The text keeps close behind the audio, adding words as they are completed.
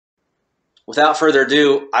without further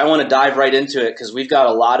ado, I want to dive right into it because we've got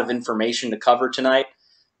a lot of information to cover tonight.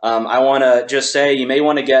 I want to just say you may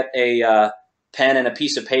want to get a pen and a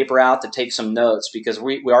piece of paper out to take some notes because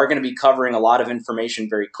we are going to be covering a lot of information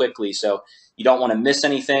very quickly. So you don't want to miss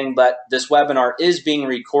anything. But this webinar is being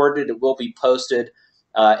recorded. It will be posted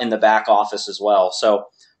in the back office as well. So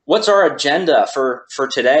what's our agenda for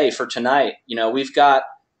today, for tonight? You know, we've got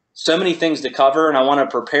so many things to cover, and I want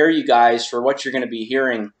to prepare you guys for what you're going to be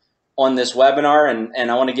hearing on this webinar,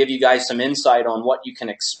 and I want to give you guys some insight on what you can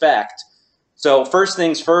expect. So first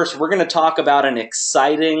things first, we're going to talk about an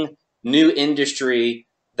exciting new industry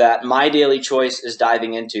that My Daily Choice is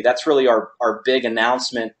diving into. That's really our big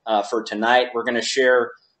announcement for tonight. We're going to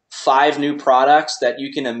share 5 new products that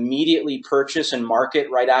you can immediately purchase and market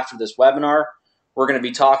right after this webinar. We're going to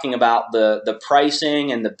be talking about the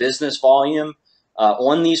pricing and the business volume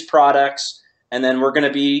on these products. And then we're going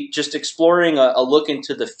to be just exploring a look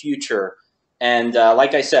into the future. And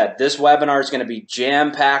like I said, this webinar is going to be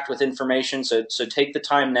jam-packed with information. So take the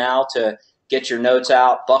time now to get your notes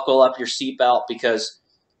out, buckle up your seatbelt because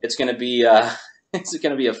it's going to be it's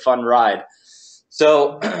going to be a fun ride.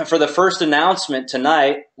 So for the first announcement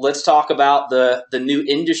tonight, let's talk about the new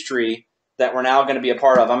industry that we're now going to be a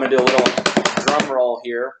part of. I'm going to do a little drum roll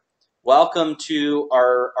here. Welcome to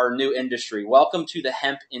our new industry. Welcome to the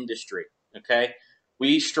hemp industry. Okay,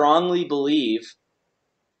 we strongly believe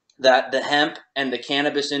that the hemp and the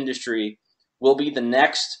cannabis industry will be the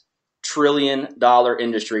next trillion-dollar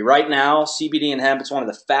industry. Right now, CBD and hemp, it's one of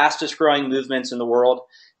the fastest growing movements in the world.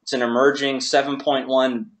 It's an emerging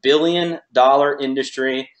 $7.1 billion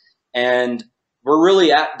industry, and we're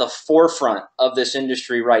really at the forefront of this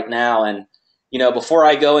industry right now. And you know, before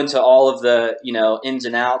I go into all of the ins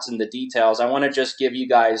and outs and the details, I want to just give you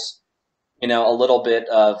guys a little bit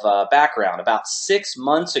of background. About 6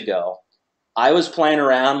 months ago, I was playing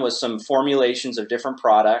around with some formulations of different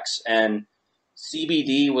products, and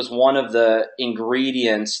CBD was one of the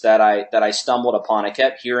ingredients that I stumbled upon. I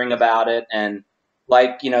kept hearing about it, and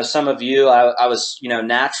like some of you, I was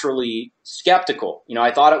naturally skeptical.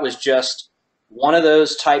 I thought it was just one of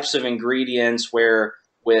those types of ingredients where,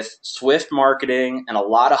 with swift marketing and a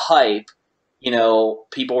lot of hype,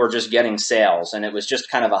 people were just getting sales, and it was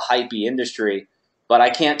just kind of a hypey industry. But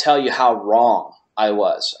I can't tell you how wrong I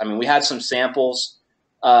was. I mean, we had some samples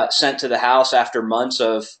sent to the house after months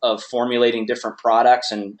of formulating different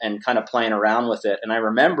products and kind of playing around with it. And I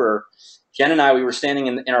remember Jen and I, we were standing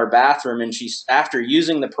in our bathroom, and after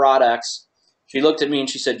using the products, she looked at me and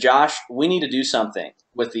she said, "Josh, we need to do something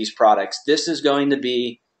with these products. This is going to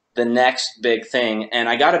be the next big thing." And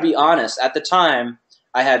I got to be honest, at the time,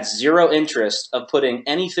 I had zero interest of putting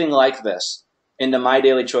anything like this into My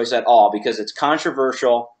Daily Choice at all because it's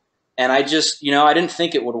controversial, and I just, I didn't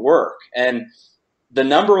think it would work. And the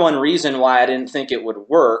number one reason why I didn't think it would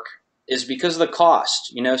work is because of the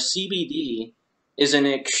cost. CBD is an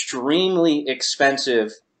extremely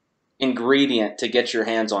expensive ingredient to get your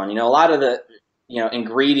hands on. A lot of the,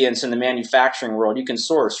 ingredients in the manufacturing world you can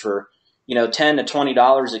source for, $10 to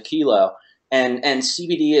 $20 a kilo. And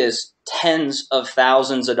CBD is tens of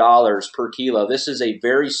thousands of dollars per kilo. This is a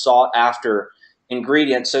very sought after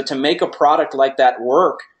ingredient. So to make a product like that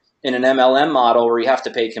work in an MLM model where you have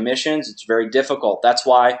to pay commissions, it's very difficult. That's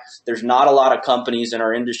why there's not a lot of companies in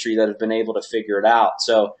our industry that have been able to figure it out.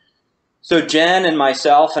 So Jen and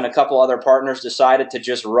myself and a couple other partners decided to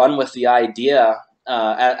just run with the idea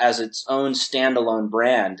as its own standalone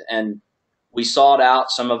brand. And we sought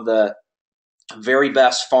out some of the very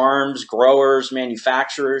best farms, growers,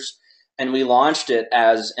 manufacturers, and we launched it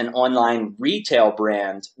as an online retail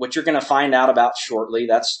brand, which you're going to find out about shortly.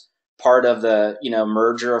 That's part of the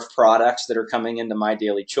merger of products that are coming into My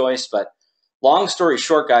Daily Choice. But long story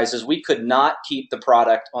short, guys, is we could not keep the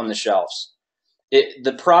product on the shelves.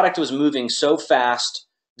 The product was moving so fast.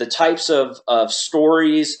 The types of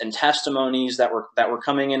stories and testimonies that were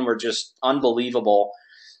coming in were just unbelievable.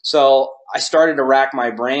 So I started to rack my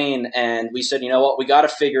brain, and we said, you know what, we got to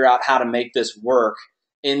figure out how to make this work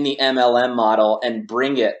in the MLM model and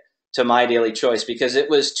bring it to My Daily Choice, because it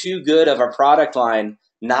was too good of a product line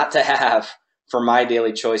not to have for My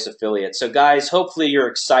Daily Choice affiliates. So guys, hopefully you're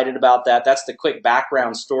excited about that. That's the quick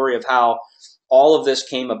background story of how all of this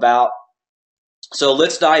came about. So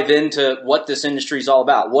let's dive into what this industry is all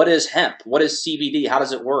about. What is hemp? What is CBD? How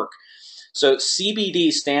does it work? So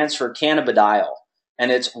CBD stands for cannabidiol,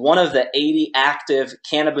 and it's one of the 80 active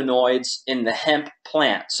cannabinoids in the hemp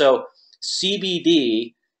plant. So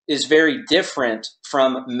CBD is very different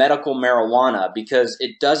from medical marijuana because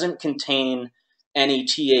it doesn't contain any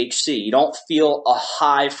THC. You don't feel a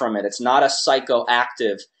high from it. It's not a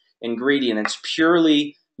psychoactive ingredient. It's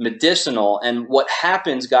purely medicinal. And what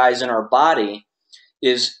happens, guys, in our body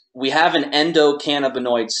is we have an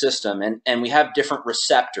endocannabinoid system, and we have different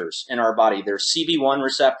receptors in our body. There's CB1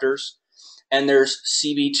 receptors and there's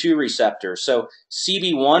CB2 receptors. So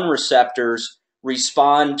CB1 receptors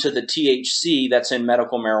respond to the THC that's in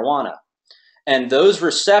medical marijuana. And those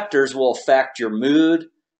receptors will affect your mood,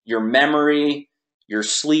 your memory, your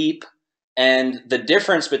sleep. And the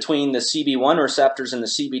difference between the CB1 receptors and the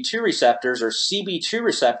CB2 receptors, or CB2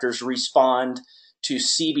 receptors respond to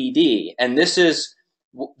CBD. And this is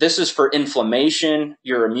for inflammation,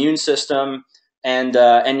 your immune system, and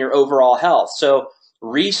your overall health. So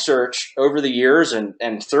research over the years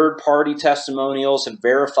and third-party testimonials have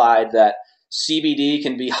verified that CBD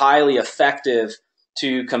can be highly effective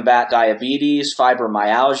to combat diabetes,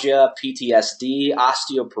 fibromyalgia, PTSD,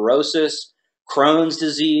 osteoporosis, Crohn's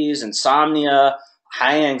disease, insomnia,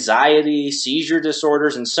 high anxiety, seizure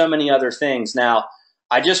disorders, and so many other things. Now,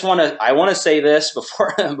 I want to say this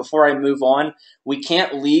before before I move on. We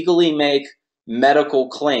can't legally make medical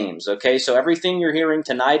claims, okay? So everything you're hearing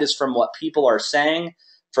tonight is from what people are saying,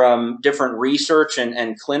 from different research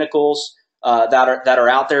and clinicals that are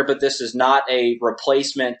out there. But this is not a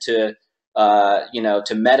replacement to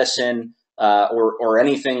to medicine or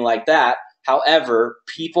anything like that. However,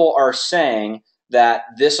 people are saying that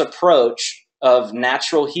this approach of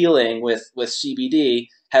natural healing with CBD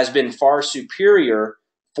has been far superior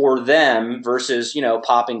for them versus,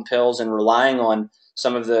 popping pills and relying on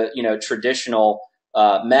some of the, traditional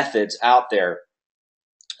methods out there.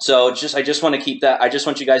 So I just want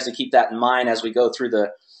you guys to keep that in mind as we go through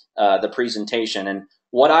the presentation. And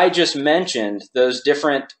what I just mentioned, those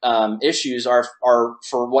different issues are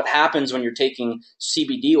for what happens when you're taking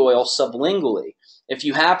CBD oil sublingually. If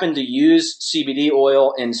you happen to use CBD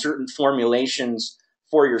oil in certain formulations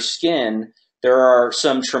for your skin, there are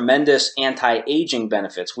some tremendous anti-aging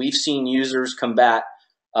benefits. We've seen users combat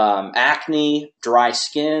acne, dry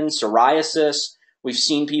skin, psoriasis. We've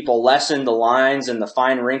seen people lessen the lines and the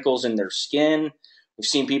fine wrinkles in their skin. We've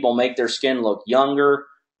seen people make their skin look younger,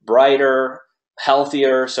 brighter,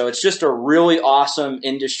 healthier. So it's just a really awesome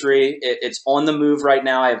industry. It's on the move right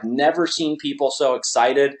now. I have never seen people so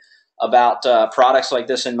excited about products like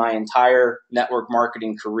this in my entire network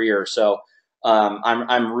marketing career. So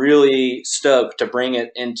I'm really stoked to bring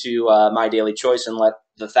it into my daily choice and let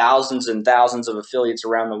the thousands and thousands of affiliates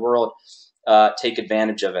around the world take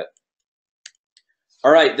advantage of it.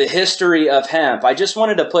 All right, the history of hemp. I just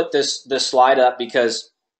wanted to put this slide up because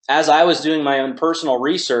as I was doing my own personal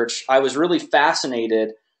research, I was really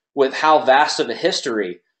fascinated with how vast of a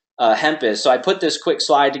history hemp is. So I put this quick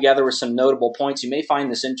slide together with some notable points. You may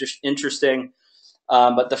find this interesting.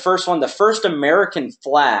 But the first one, the first American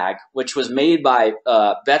flag, which was made by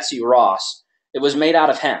Betsy Ross, it was made out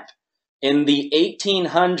of hemp. In the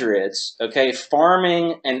 1800s, okay,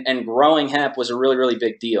 farming and growing hemp was a really, really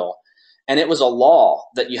big deal. And it was a law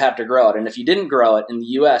that you have to grow it. And if you didn't grow it in the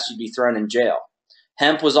U.S., you'd be thrown in jail.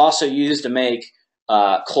 Hemp was also used to make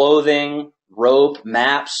clothing, rope,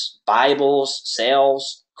 maps, Bibles,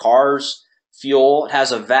 sails, cars, fuel. It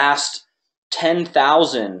has a vast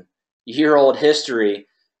 10,000-year-old history.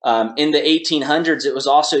 In the 1800s, it was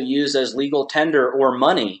also used as legal tender or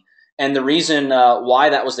money. And the reason why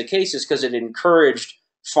that was the case is because it encouraged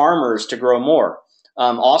farmers to grow more.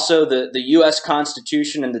 Also, the U.S.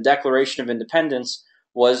 Constitution and the Declaration of Independence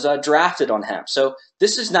was drafted on hemp. So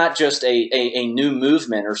this is not just a new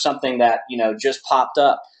movement or something that just popped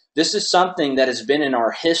up. This is something that has been in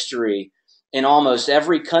our history in almost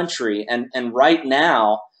every country. And right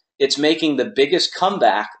now, it's making the biggest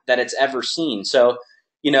comeback that it's ever seen. So,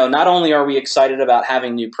 not only are we excited about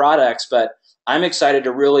having new products, but I'm excited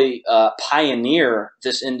to really pioneer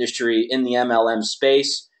this industry in the MLM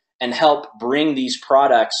space and help bring these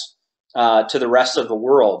products to the rest of the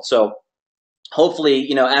world. So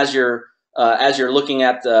hopefully, as you're looking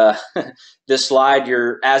at this slide,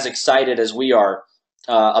 you're as excited as we are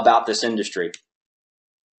about this industry.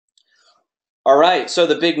 All right, so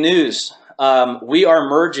the big news. We are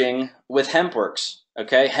merging with HempWorks,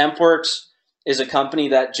 okay? HempWorks is a company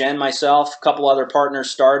that Jen, myself, a couple other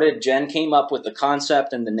partners started. Jen came up with the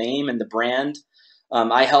concept and the name and the brand.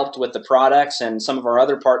 I helped with the products, and some of our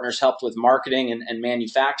other partners helped with marketing and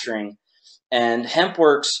manufacturing. And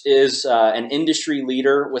HempWorks is an industry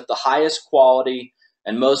leader with the highest quality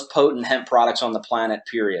and most potent hemp products on the planet,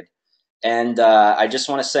 period. And I just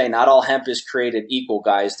want to say, not all hemp is created equal,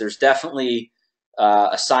 guys. There's definitely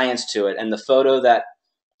a science to it. And the photo that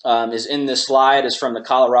is in this slide is from the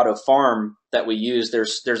Colorado farm that we use.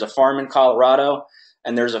 There's a farm in Colorado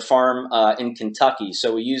and there's a farm in Kentucky.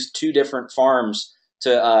 So we used two different farms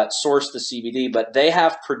to source the CBD, but they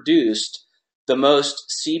have produced the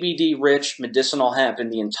most CBD-rich medicinal hemp in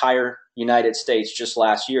the entire United States just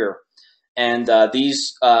last year. And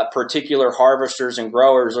these particular harvesters and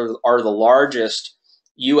growers are the largest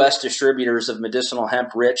U.S. distributors of medicinal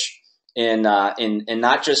hemp rich in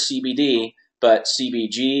not just CBD, but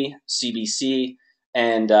CBG, CBC,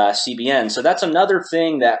 and CBN. So that's another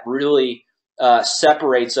thing that really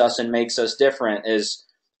separates us and makes us different is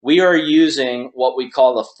we are using what we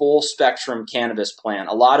call the full spectrum cannabis plant.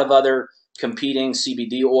 A lot of other competing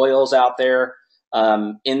CBD oils out there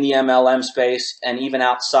in the MLM space and even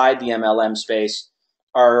outside the MLM space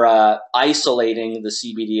are isolating the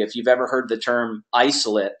CBD. If you've ever heard the term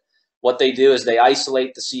isolate, what they do is they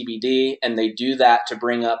isolate the CBD and they do that to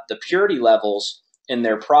bring up the purity levels in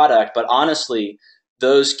their product. But honestly,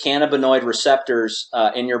 those cannabinoid receptors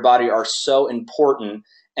in your body are so important,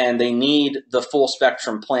 and they need the full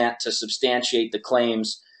spectrum plant to substantiate the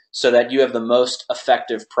claims so that you have the most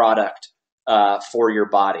effective product for your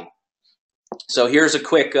body. So here's a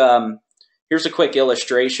quick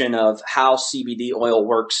illustration of how CBD oil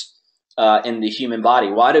works in the human body.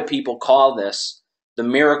 Why do people call this the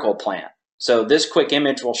miracle plant? So this quick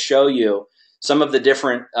image will show you some of the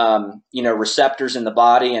different receptors in the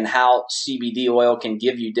body and how CBD oil can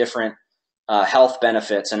give you different health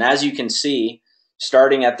benefits. And as you can see,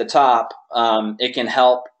 starting at the top, it can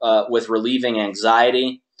help with relieving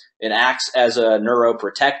anxiety. It acts as a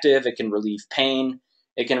neuroprotective. It can relieve pain.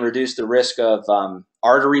 It can reduce the risk of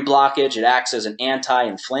artery blockage. It acts as an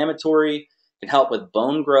anti-inflammatory. It can help with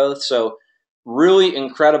bone growth. So really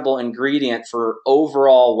incredible ingredient for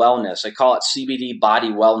overall wellness. I call it CBD body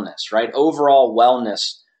wellness, right? Overall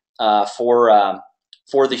wellness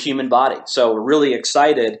for the human body. So we're really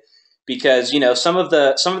excited because, some of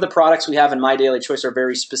the products we have in My Daily Choice are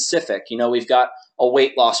very specific. We've got a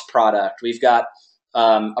weight loss product. We've got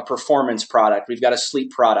a performance product. We've got a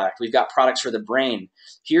sleep product. We've got products for the brain.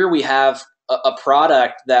 Here we have a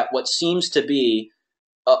product that what seems to be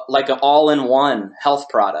like an all-in-one health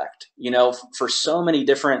product, for so many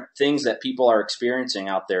different things that people are experiencing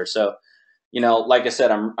out there. So, like I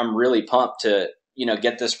said, I'm really pumped to,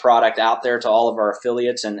 get this product out there to all of our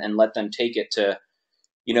affiliates and let them take it to,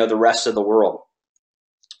 the rest of the world.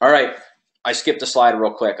 All right. I skipped a slide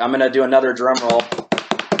real quick. I'm going to do another drum roll.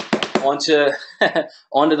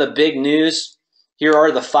 Onto the big news. Here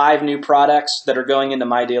are the 5 new products that are going into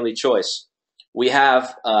My Daily Choice. We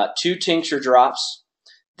have 2 tincture drops.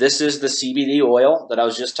 This is the CBD oil that I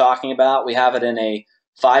was just talking about. We have it in a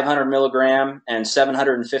 500 milligram and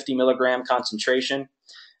 750 milligram concentration.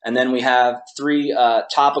 And then we have 3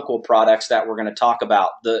 topical products that we're going to talk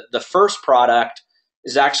about. The first product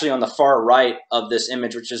is actually on the far right of this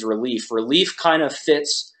image, which is Relief. Relief kind of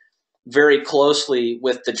fits very closely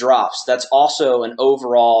with the drops. That's also an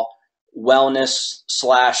overall wellness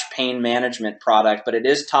 / pain management product, but it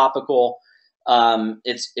is topical.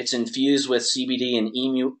 It's infused with CBD and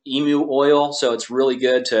emu oil, so it's really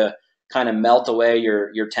good to kind of melt away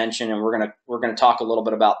your tension. And we're gonna talk a little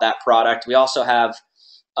bit about that product. We also have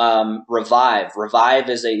Revive. Revive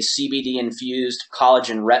is a CBD infused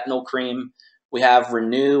collagen retinol cream. We have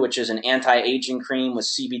Renew, which is an anti-aging cream with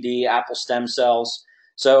CBD, apple stem cells.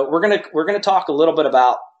 So we're gonna talk a little bit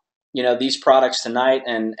about these products tonight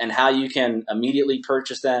and how you can immediately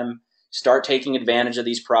purchase them, start taking advantage of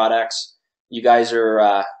these products. You guys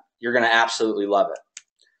are you're gonna absolutely love it.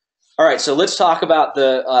 All right, so let's talk about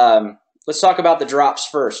the drops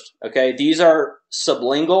first. Okay, these are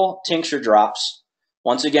sublingual tincture drops.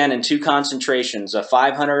 Once again, in 2 concentrations, a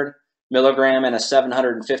 500 milligram and a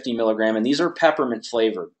 750 milligram, and these are peppermint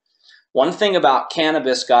flavored. One thing about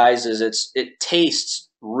cannabis, guys, is it tastes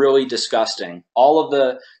really disgusting. All of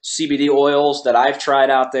the CBD oils that I've tried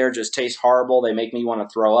out there just taste horrible. They make me want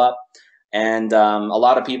to throw up. And a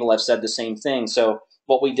lot of people have said the same thing. So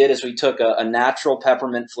what we did is we took a natural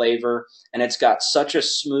peppermint flavor, and it's got such a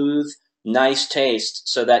smooth, nice taste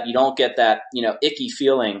so that you don't get that, icky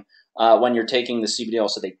feeling when you're taking the CBD oil.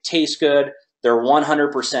 So they taste good. They're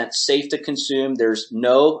 100% safe to consume. There's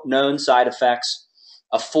no known side effects.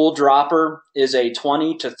 A full dropper is a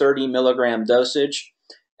 20 to 30 milligram dosage.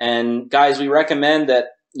 And guys, we recommend that,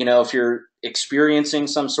 if you're experiencing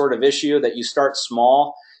some sort of issue, that you start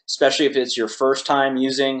small, especially if it's your first time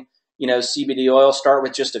using, CBD oil. Start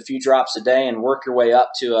with just a few drops a day and work your way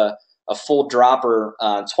up to a full dropper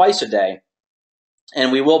twice a day.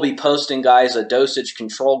 And we will be posting, guys, a dosage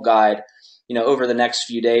control guide, over the next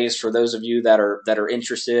few days for those of you that are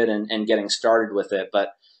interested in getting started with it. But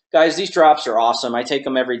guys, these drops are awesome. I take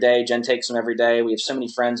them every day. Jen takes them every day. We have so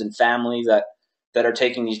many friends and family that are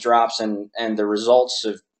taking these drops, and the results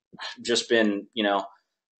have just been,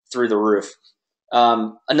 through the roof.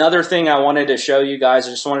 Another thing I wanted to show you guys,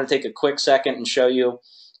 I just wanted to take a quick second and show you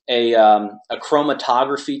a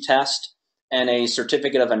chromatography test and a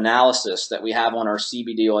certificate of analysis that we have on our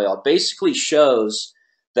CBD oil. It basically shows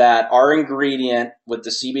that our ingredient with the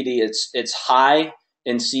CBD, it's high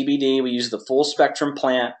in CBD. We use the full spectrum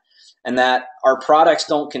plant, and that our products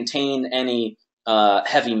don't contain any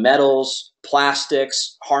heavy metals,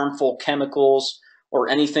 plastics, harmful chemicals, or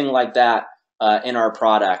anything like that in our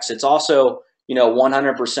products. It's also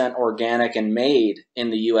 100% organic and made in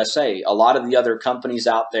the USA. A lot of the other companies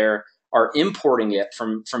out there are importing it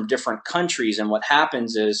from different countries, and what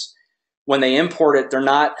happens is when they import it, they're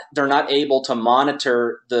not able to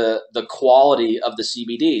monitor the quality of the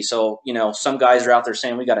CBD. So some guys are out there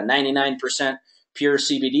saying we got a 99% pure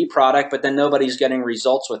CBD product, but then nobody's getting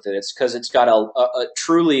results with it. It's because it's got a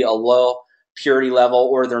truly a low purity level,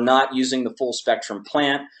 or they're not using the full spectrum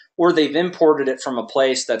plant, or they've imported it from a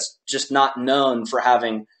place that's just not known for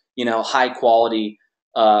having, high quality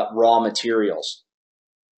raw materials.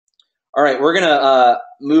 All right, we're gonna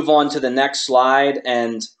move on to the next slide,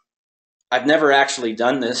 and I've never actually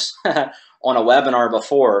done this on a webinar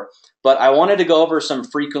before, but I wanted to go over some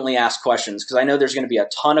frequently asked questions because I know there's going to be a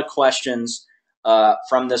ton of questions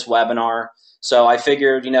from this webinar. So I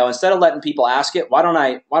figured, instead of letting people ask it, why don't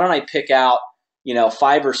I pick out,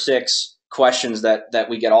 5 or 6 questions that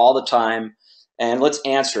we get all the time, and let's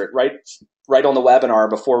answer it right on the webinar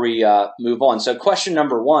before we move on. So question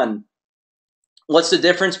number 1, what's the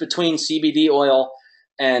difference between CBD oil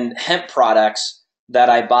and hemp products that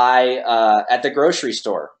I buy at the grocery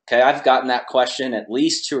store? Okay, I've gotten that question at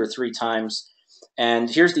least 2 or 3 times, and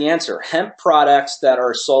here's the answer. Hemp products that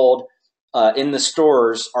are sold in the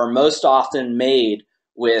stores are most often made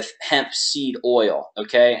with hemp seed oil,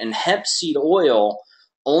 okay? And hemp seed oil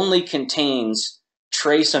only contains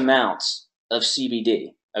trace amounts of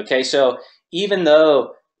CBD, okay? So even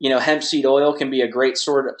though, hemp seed oil can be a great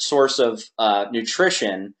source of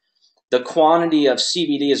nutrition, the quantity of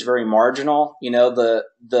CBD is very marginal. The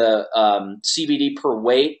CBD per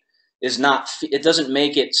weight is not, it doesn't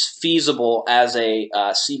make it feasible as a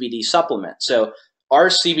CBD supplement. So our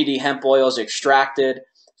CBD hemp oil is extracted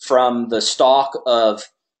from the stalk of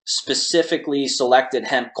specifically selected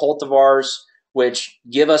hemp cultivars, which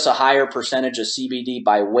give us a higher percentage of CBD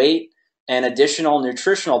by weight and additional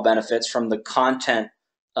nutritional benefits from the content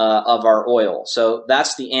of our oil. So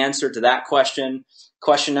that's the answer to that question.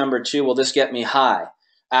 Question number 2, will this get me high?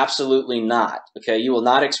 Absolutely not. Okay, you will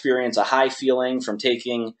not experience a high feeling from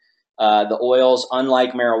taking the oils.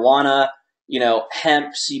 Unlike marijuana,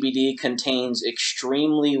 hemp CBD contains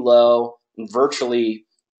extremely low, virtually,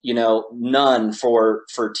 none for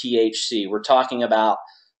THC. We're talking about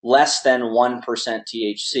less than 1%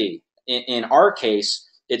 THC. In our case,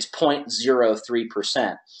 it's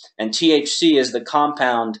 0.03%. And THC is the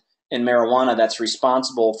compound in marijuana that's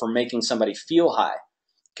responsible for making somebody feel high.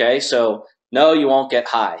 Okay, so no, you won't get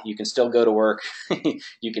high. You can still go to work.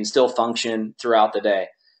 You can still function throughout the day.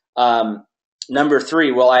 Number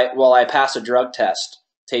 3, will I pass a drug test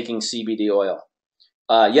taking CBD oil?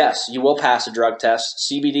 Yes, you will pass a drug test.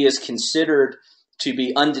 CBD is considered to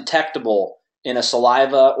be undetectable in a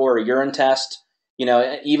saliva or a urine test.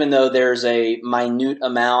 Even though there's a minute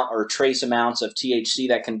amount or trace amounts of THC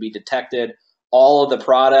that can be detected, all of the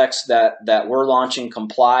products that we're launching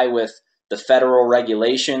comply with the federal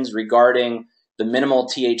regulations regarding the minimal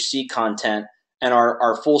THC content, and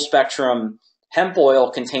our full spectrum hemp oil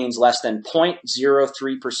contains less than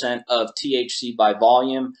 0.03% of THC by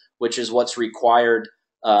volume, which is what's required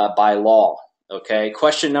by law. Okay.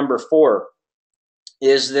 Question number 4,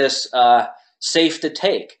 is this safe to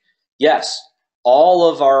take? Yes. All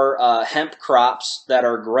of our hemp crops that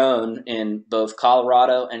are grown in both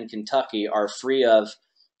Colorado and Kentucky are free of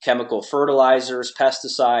chemical fertilizers,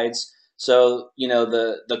 pesticides. So,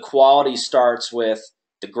 the quality starts with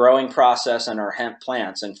the growing process and our hemp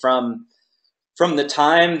plants. And from the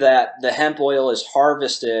time that the hemp oil is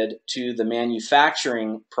harvested to the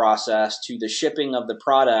manufacturing process to the shipping of the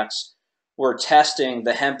products, we're testing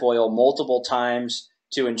the hemp oil multiple times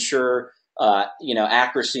to ensure,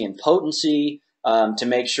 accuracy and potency, to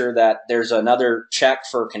make sure that there's another check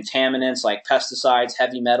for contaminants like pesticides,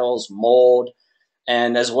 heavy metals, mold,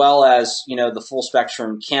 and as well as, the full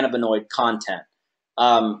spectrum cannabinoid content.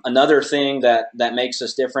 Another thing that makes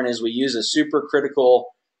us different is we use a supercritical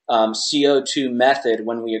CO2 method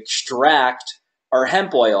when we extract our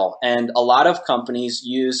hemp oil, and a lot of companies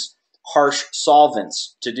use harsh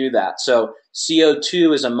solvents to do that. So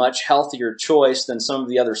CO2 is a much healthier choice than some of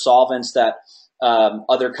the other solvents that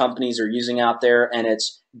other companies are using out there, and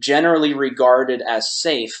it's generally regarded as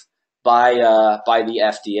safe by the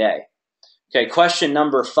FDA. Okay, question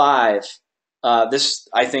number 5. This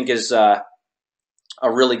I think is a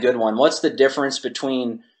really good one. What's the difference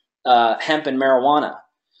between hemp and marijuana?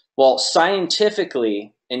 Well,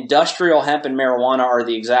 scientifically, industrial hemp and marijuana are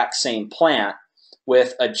the exact same plant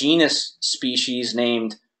with a genus species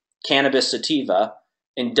named cannabis sativa.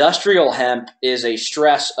 Industrial hemp is a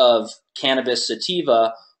stress of cannabis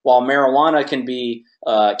sativa, while marijuana can be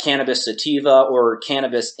cannabis sativa or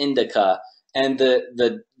cannabis indica. And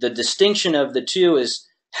the distinction of the two is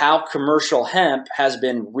how commercial hemp has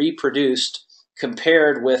been reproduced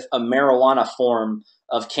compared with a marijuana form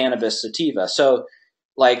of cannabis sativa. So,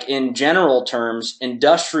 like in general terms,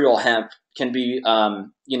 industrial hemp can be,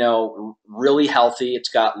 really healthy. It's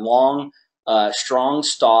got long, strong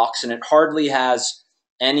stalks, and it hardly has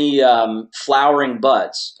any flowering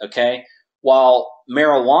buds. Okay, while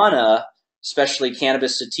marijuana, especially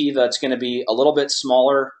cannabis sativa, it's going to be a little bit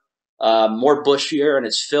smaller, more bushier, and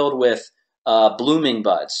it's filled with blooming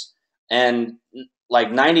buds. And like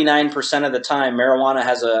 99% of the time, marijuana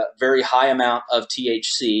has a very high amount of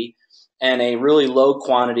THC and a really low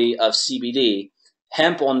quantity of CBD.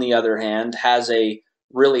 Hemp, on the other hand, has a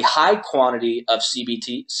really high quantity of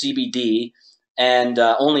CBD and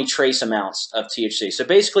only trace amounts of THC. So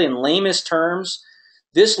basically, in lamest terms,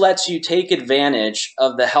 this lets you take advantage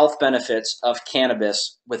of the health benefits of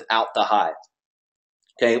cannabis without the high.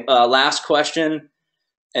 Okay, last question,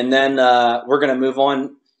 and then we're going to move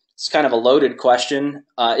on. It's kind of a loaded question.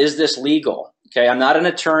 Is this legal? Okay, I'm not an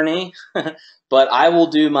attorney, but I will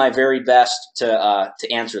do my very best to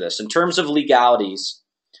answer this. In terms of legalities,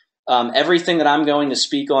 everything that I'm going to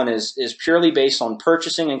speak on is purely based on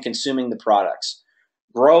purchasing and consuming the products.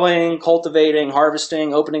 Growing, cultivating,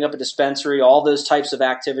 harvesting, opening up a dispensary, all those types of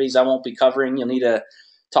activities I won't be covering. You'll need to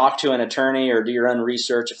talk to an attorney or do your own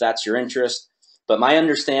research if that's your interest. But my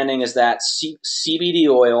understanding is that CBD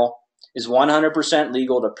oil is 100%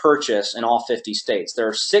 legal to purchase in all 50 states. There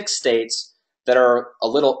are 6 states that are a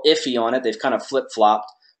little iffy on it. They've kind of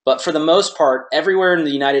flip-flopped. But for the most part, everywhere in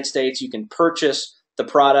the United States, you can purchase the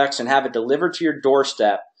products and have it delivered to your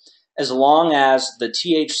doorstep as long as the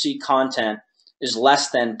THC content is less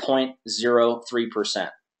than 0.03%.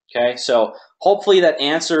 Okay, so hopefully that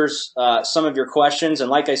answers some of your questions. And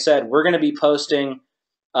like I said, we're going to be posting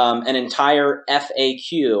an entire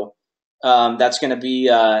FAQ that's going to be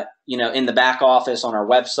in the back office on our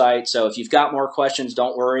website. So if you've got more questions,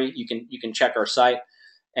 don't worry. You can check our site,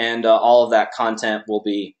 and all of that content will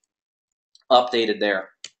be updated there.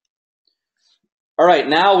 All right,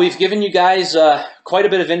 now we've given you guys quite a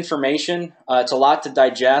bit of information. It's a lot to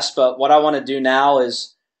digest, but what I want to do now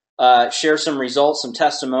is share some results, some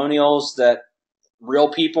testimonials that real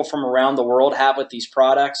people from around the world have with these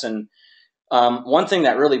products. And one thing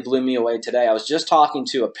that really blew me away today, I was just talking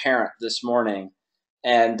to a parent this morning,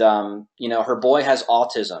 and her boy has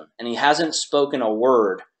autism, and he hasn't spoken a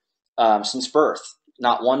word since birth,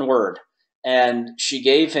 not one word. And she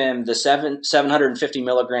gave him the 750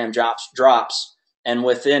 milligram drops, and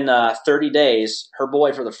within 30 days, her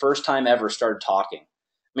boy, for the first time ever, started talking.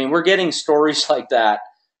 I mean, we're getting stories like that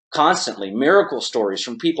constantly, miracle stories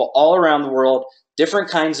from people all around the world, different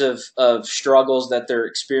kinds of struggles that they're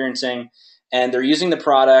experiencing, and they're using the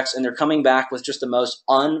products, and they're coming back with just the most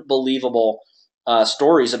unbelievable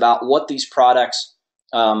stories about what these products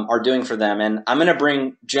are doing for them. And I'm going to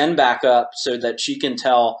bring Jen back up so that she can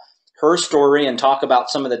tell her story and talk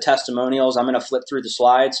about some of the testimonials. I'm going to flip through the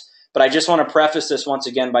slides, but I just want to preface this once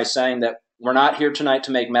again by saying that we're not here tonight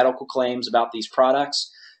to make medical claims about these products.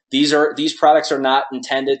 These products are not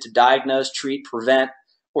intended to diagnose, treat, prevent,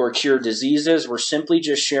 or cure diseases. We're simply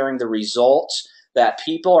just sharing the results that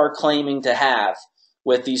people are claiming to have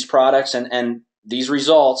with these products, and these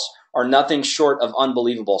results are nothing short of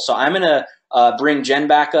unbelievable. So I'm going to bring Jen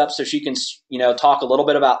back up so she can talk a little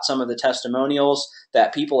bit about some of the testimonials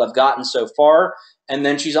that people have gotten so far, and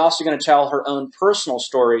then she's also going to tell her own personal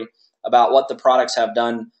story about what the products have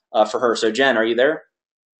done for her. So Jen, are you there?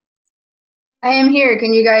 I am here.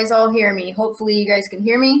 Can you guys all hear me? Hopefully you guys can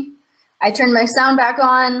hear me. I turned my sound back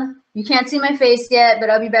on. You can't see my face yet, but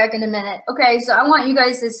I'll be back in a minute. Okay, so I want you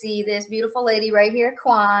guys to see this beautiful lady right here,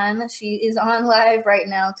 Kwan. She is on live right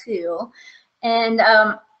now too. And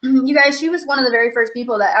you guys, she was one of the very first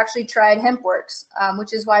people that actually tried HempWorks,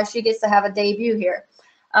 which is why she gets to have a debut here.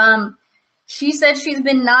 She said she's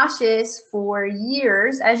been nauseous for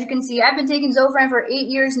years. As you can see, I've been taking Zofran for 8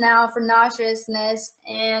 years now for nauseousness,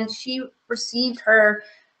 and she received her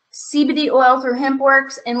CBD oil through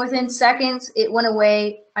HempWorks, and within seconds, it went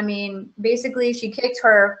away. I mean, basically, she kicked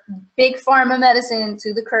her big pharma medicine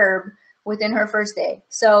to the curb within her first day.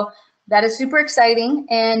 So that is super exciting.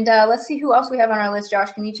 And let's see who else we have on our list.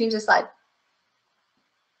 Josh, can you change the slide?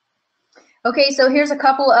 Okay, so here's a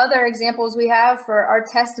couple other examples we have for our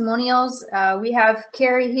testimonials. We have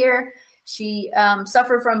Carrie here. She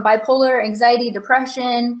suffered from bipolar, anxiety,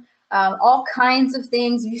 depression, all kinds of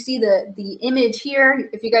things. You see the image here,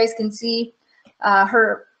 if you guys can see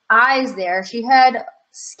her eyes there. She had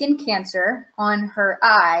skin cancer on her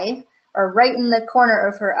eye, or right in the corner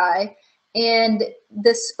of her eye. And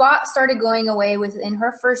the spot started going away within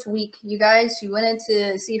her first week. You guys, she went in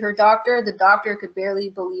to see her doctor. The doctor could barely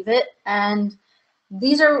believe it. And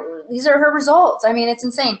these are her results. I mean, it's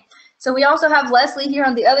insane. So we also have Leslie here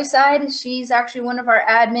on the other side. She's actually one of our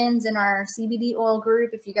admins in our CBD oil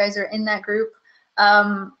group, if you guys are in that group.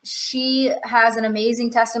 She has an amazing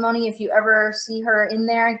testimony. If you ever see her in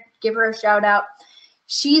there, give her a shout out.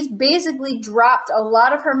 She's basically dropped a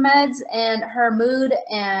lot of her meds, and her mood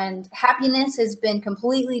and happiness has been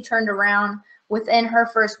completely turned around within her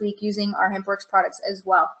first week using our HempWorks products as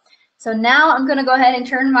well. So now I'm going to go ahead and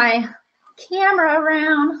turn my camera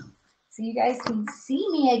around so you guys can see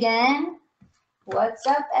me again. What's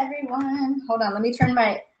up, everyone? Hold on, let me turn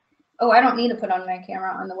my, oh, I don't need to put on my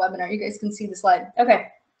camera on the webinar. You guys can see the slide. Okay.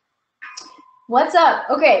 What's up?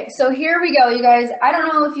 Okay, so here we go, you guys. I don't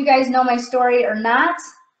know if you guys know my story or not,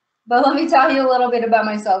 but let me tell you a little bit about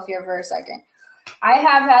myself here for a second. I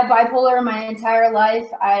have had bipolar my entire life.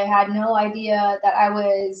 I had no idea that I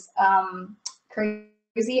was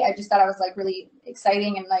crazy. I just thought I was like really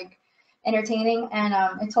exciting and like entertaining, and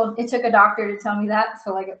it took a doctor to tell me that,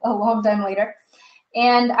 so like a long time later.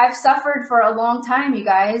 And I've suffered for a long time, you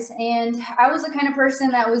guys, and I was the kind of person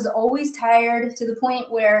that was always tired, to the point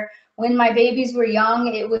where when my babies were young,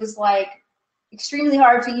 it was like extremely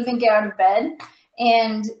hard to even get out of bed.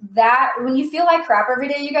 And that, when you feel like crap every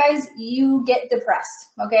day, you guys, you get depressed,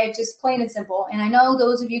 okay? Just plain and simple. And I know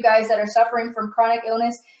those of you guys that are suffering from chronic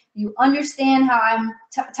illness, you understand how I'm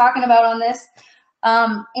talking about on this.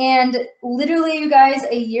 And literally, you guys,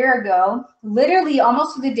 a year ago, literally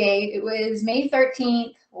almost to the day, it was May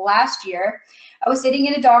 13th last year, I was sitting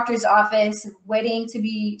in a doctor's office waiting to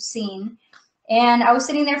be seen. And I was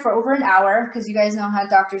sitting there for over an hour, because you guys know how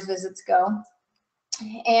doctor's visits go.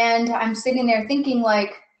 And I'm sitting there thinking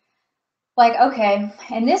like, okay,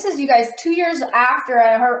 and this is, you guys, 2 years after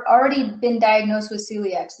I had already been diagnosed with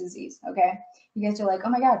celiac disease, okay? You guys are like, oh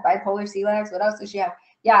my God, bipolar, celiac, what else does she have?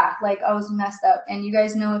 Yeah, like I was messed up. And you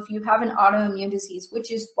guys know, if you have an autoimmune disease,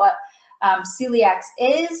 which is what celiac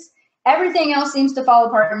is, everything else seems to fall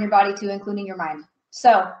apart in your body too, including your mind.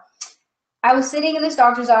 So I was sitting in this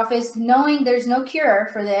doctor's office knowing there's no cure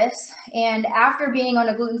for this. And after being on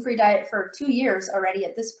a gluten-free diet for 2 years already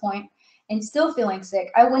at this point and still feeling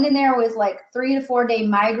sick, I went in there with like 3 to 4 day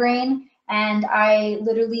migraine, and I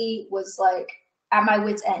literally was like at my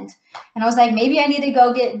wit's end. And I was like, maybe I need to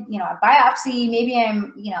go get, a biopsy. Maybe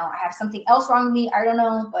I'm, I have something else wrong with me. I don't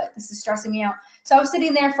know, but this is stressing me out. So I was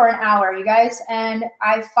sitting there for an hour, you guys, and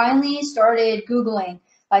I finally started Googling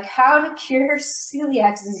like how to cure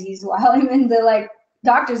celiac disease while I'm in the like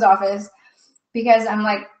doctor's office, because I'm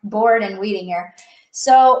like bored and waiting here.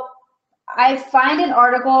 So I find an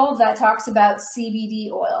article that talks about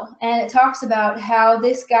CBD oil, and it talks about how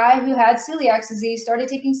this guy who had celiac disease started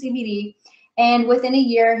taking CBD, and within a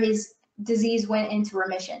year his disease went into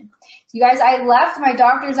remission. You guys, I left my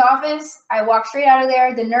doctor's office. I walked straight out of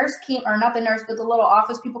there. The nurse came, or not the nurse, but the little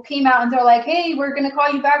office people came out, and they're like, hey, we're going to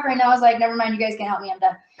call you back right now. I was like, never mind, you guys can help me. I'm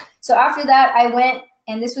done. So after that, I went,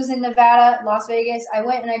 and this was in Nevada, Las Vegas. I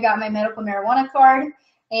went and I got my medical marijuana card,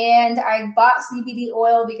 and I bought CBD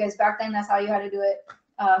oil, because back then that's how you had to do it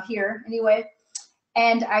here anyway.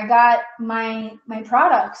 And I got my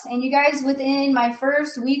products, and you guys, within my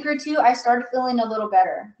first week or two, I started feeling a little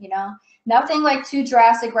better, nothing like too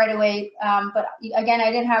drastic right away. But again,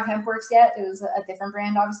 I didn't have HempWorks yet. It was a different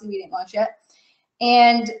brand. Obviously, we didn't launch yet.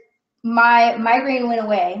 And my migraine went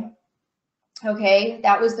away. Okay,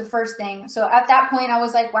 that was the first thing. So at that point, I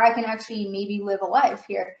was like, well, I can actually maybe live a life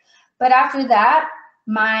here. But after that,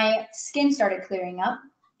 my skin started clearing up,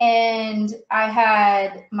 and I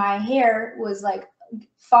had, my hair was like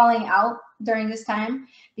falling out during this time,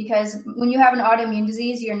 because when you have an autoimmune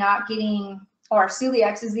disease, you're not getting, or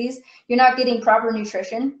celiac disease, you're not getting proper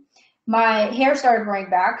nutrition. My hair started growing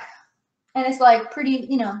back, and it's like pretty,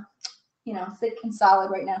 thick and solid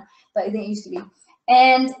right now, but it used to be.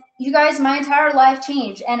 And you guys, my entire life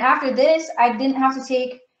changed. And after this, I didn't have to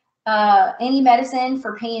take any medicine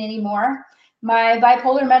for pain anymore. My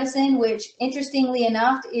bipolar medicine, which interestingly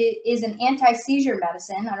enough is an anti-seizure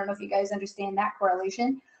medicine. I don't know if you guys understand that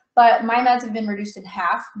correlation, but my meds have been reduced in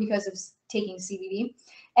half because of taking CBD.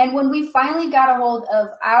 And when we finally got a hold of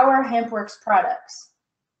our HempWorks products,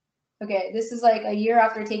 okay, this is like a year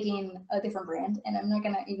after taking a different brand, and I'm not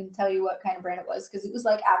gonna even tell you what kind of brand it was because it was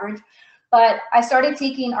like average. But I started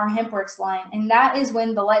taking our HempWorks line, and that is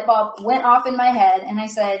when the light bulb went off in my head, and I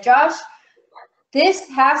said, Josh, this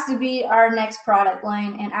has to be our next product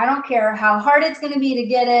line, and I don't care how hard it's going to be to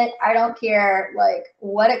get it. I don't care like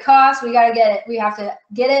what it costs. We got to get it. We have to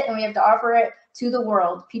get it, and we have to offer it to the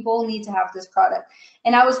world. People need to have this product.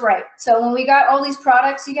 And I was right. So when we got all these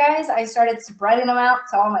products, you guys, I started spreading them out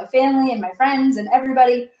to all my family and my friends and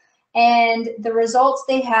everybody. And the results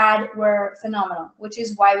they had were phenomenal, which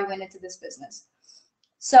is why we went into this business.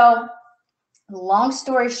 So long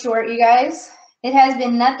story short, you guys, it has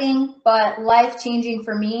been nothing but life-changing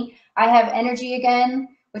for me. I have energy again,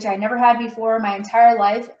 which I never had before my entire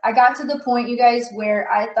life. I got to the point, you guys, where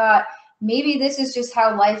I thought maybe this is just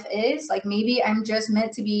how life is. Like maybe I'm just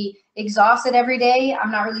meant to be exhausted every day.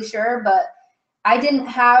 I'm not really sure, but I didn't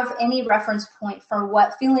have any reference point for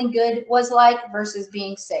what feeling good was like versus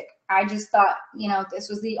being sick. I just thought, you know, this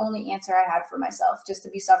was the only answer I had for myself, just to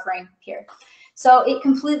be suffering here. So it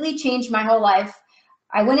completely changed my whole life.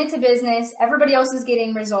 I went into business, everybody else is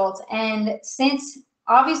getting results. And since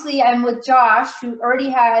obviously I'm with Josh, who already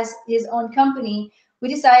has his own company,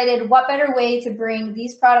 we decided what better way to bring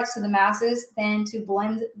these products to the masses than to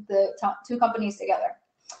blend the two companies together.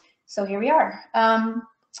 So here we are.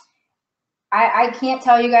 I can't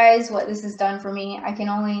tell you guys what this has done for me. I can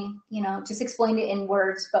only, you know, just explain it in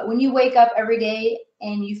words. But when you wake up every day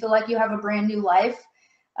and you feel like you have a brand new life,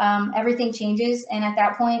 everything changes. And at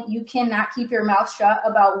that point, you cannot keep your mouth shut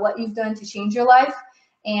about what you've done to change your life.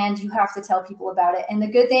 And you have to tell people about it. And the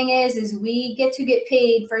good thing is we get to get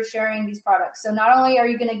paid for sharing these products. So not only are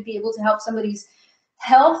you going to be able to help somebody's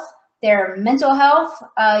health, their mental health,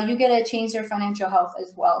 you get to change their financial health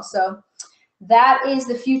as well. So that is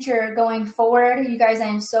the future going forward. You guys, I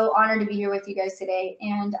am so honored to be here with you guys today.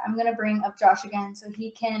 And I'm going to bring up Josh again so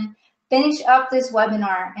he can finish up this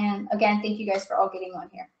webinar. And again, thank you guys for all getting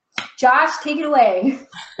on here. Josh, take it away.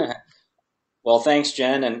 Well, thanks,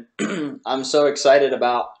 Jen. And I'm so excited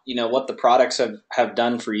about, you know, what the products have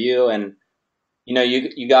done for you. And, you know,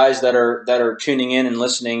 you guys that are tuning in and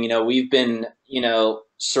listening, you know, we've been, you know,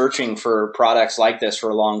 searching for products like this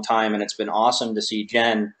for a long time. And it's been awesome to see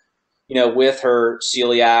Jen, you know, with her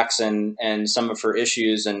celiacs and some of her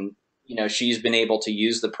issues. And, you know, she's been able to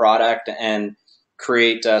use the product and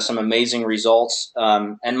create some amazing results.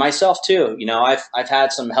 And myself too, you know, I've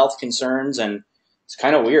had some health concerns, and it's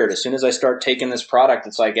kind of weird. As soon as I start taking this product,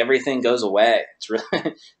 it's like everything goes away.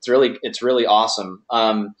 It's really awesome.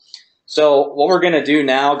 So what we're going to do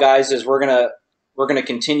now, guys, is we're going to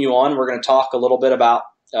continue on. We're going to talk a little bit about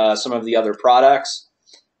some of the other products.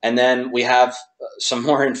 And then we have some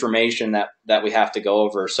more information that we have to go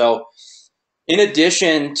over. So in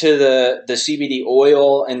addition to the CBD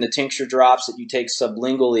oil and the tincture drops that you take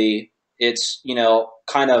sublingually, it's, you know,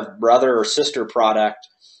 kind of brother or sister product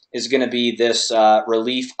is going to be this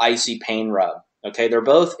Relief Icy Pain Rub. Okay, they're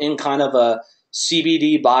both in kind of a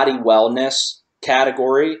CBD body wellness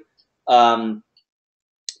category.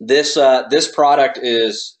 This product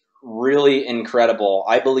is really incredible.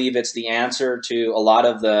 I believe it's the answer to a lot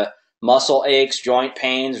of the muscle aches, joint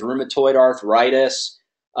pains, rheumatoid arthritis,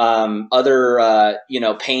 other you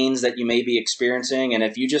know, pains that you may be experiencing. And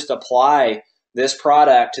if you just apply this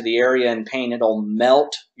product to the area in pain, it'll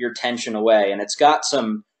melt your tension away. And it's got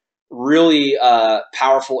some really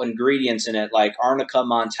powerful ingredients in it, like Arnica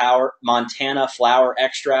Montana flower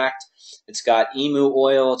extract. It's got emu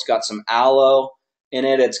oil. It's got some aloe in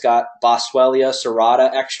it. It's got Boswellia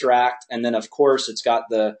serrata extract. And then, of course, it's got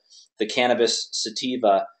the cannabis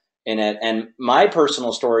sativa in it. And my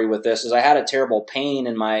personal story with this is I had a terrible pain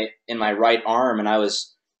in my right arm, and I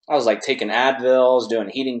was like taking Advils, doing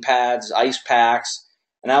heating pads, ice packs.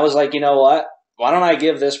 And I was like, you know what? Why don't I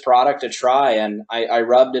give this product a try? And I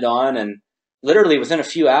rubbed it on, and literally within a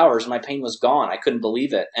few hours, my pain was gone. I couldn't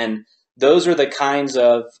believe it. And those are the kinds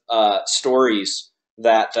of stories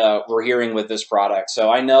that we're hearing with this product. So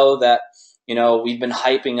I know that, you know, we've been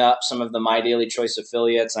hyping up some of the My Daily Choice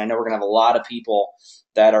affiliates. I know we're going to have a lot of people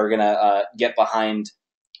that are going to get behind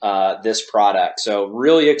this product. So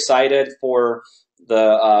really excited for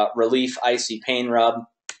the Relief Icy Pain Rub.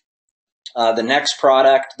 The next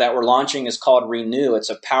product that we're launching is called Renew. It's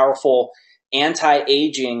a powerful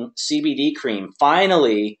anti-aging CBD cream.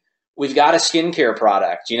 Finally, we've got a skincare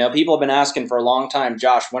product. You know, people have been asking for a long time,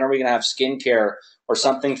 Josh, when are we going to have skincare or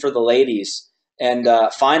something for the ladies? And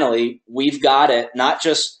finally, we've got it. Not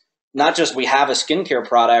just we have a skincare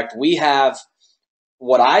product. We have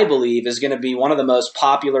what I believe is going to be one of the most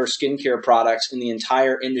popular skincare products in the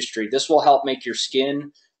entire industry. This will help make your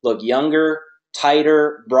skin look younger,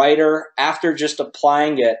 tighter, brighter after just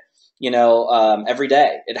applying it, every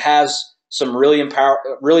day. It has some really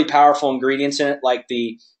powerful ingredients in it, like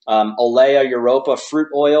the Olea Europa fruit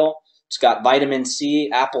oil. It's got vitamin C,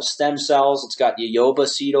 apple stem cells. It's got jojoba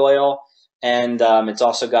seed oil, and it's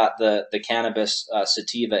also got the cannabis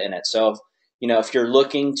sativa in it. So, if you're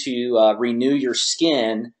looking to renew your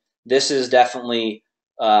skin, this is definitely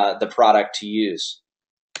the product to use.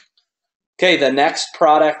 Okay, the next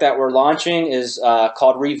product that we're launching is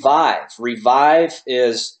called Revive. Revive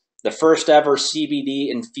is the first ever CBD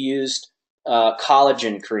infused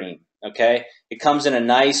collagen cream. Okay, it comes in a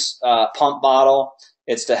nice pump bottle.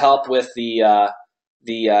 It's to help with the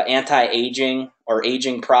anti-aging or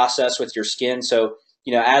aging process with your skin. So,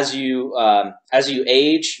 as you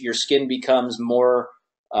age, your skin becomes more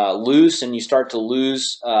loose, and you start to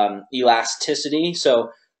lose elasticity. So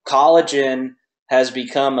collagen has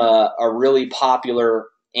become a really popular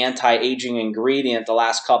anti-aging ingredient the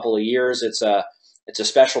last couple of years. It's a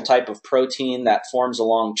special type of protein that forms a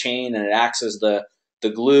long chain, and it acts as the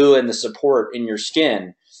glue and the support in your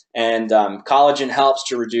skin. And collagen helps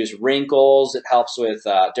to reduce wrinkles. It helps with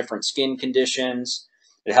different skin conditions.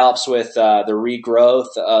 It helps with the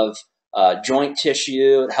regrowth of joint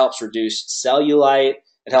tissue. It helps reduce cellulite.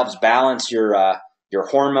 It helps balance your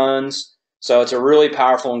hormones. So it's a really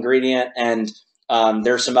powerful ingredient. And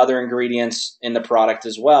there's some other ingredients in the product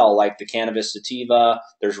as well, like the cannabis sativa.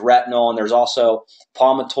 There's retinol, and there's also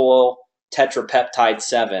palmitoyl tetrapeptide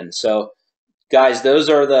 7. So, guys, those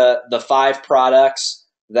are the 5 products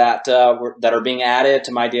that are being added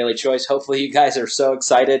to My Daily Choice. Hopefully you guys are so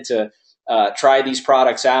excited to try these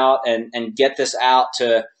products out and get this out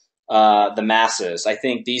to the masses. I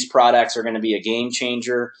think these products are going to be a game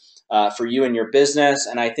changer for you and your business.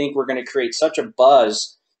 And I think we're going to create such a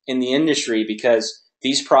buzz in the industry because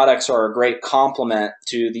these products are a great complement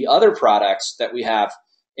to the other products that we have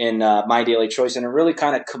in My Daily Choice. And it really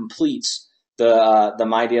kind of completes the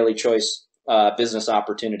My Daily Choice business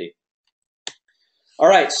opportunity. All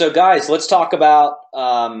right, so guys, let's talk about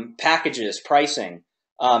packages, pricing.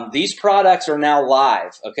 These products are now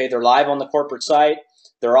live. Okay, they're live on the corporate site.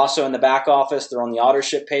 They're also in the back office. They're on the auto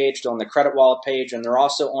ship page. They're on the credit wallet page, and they're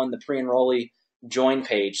also on the pre-enrollee join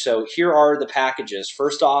page. So here are the packages.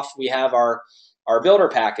 First off, we have our builder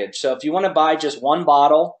package. So if you want to buy just one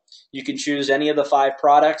bottle, you can choose any of the 5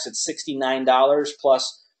 products. It's $69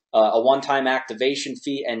 plus a one-time activation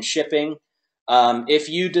fee and shipping. If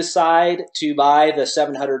you decide to buy the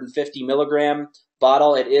 750 milligram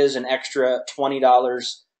bottle, it is an extra $20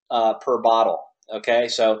 per bottle. Okay,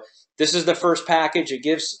 so this is the first package. It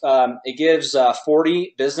gives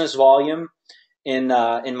 40 business volume in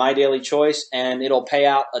My Daily Choice, and it'll pay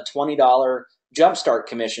out a $20 jumpstart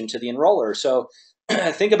commission to the enroller. So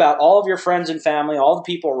think about all of your friends and family, all the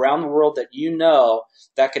people around the world that you know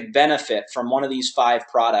that could benefit from one of these 5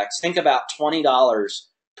 products. Think about $20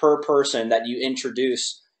 per person that you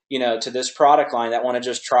introduce, to this product line that want to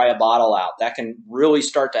just try a bottle out. That can really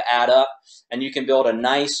start to add up, and you can build a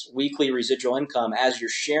nice weekly residual income as you're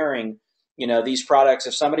sharing, these products.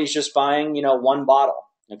 If somebody's just buying, one bottle.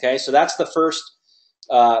 Okay, so that's the first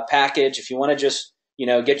package. If you want to just,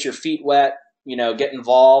 get your feet wet, get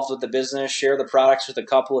involved with the business, share the products with a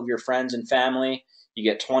couple of your friends and family, you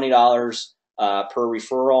get $20 per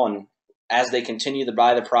referral, and as they continue to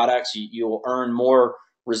buy the products, you will earn more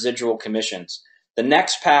residual commissions. The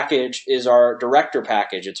next package is our director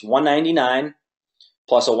package. It's $199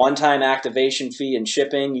 plus a one-time activation fee and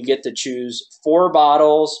shipping. You get to choose 4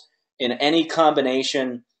 bottles in any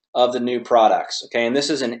combination of the new products. Okay, and this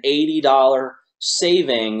is an $80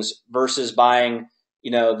 savings versus buying,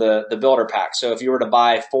 the builder pack. So if you were to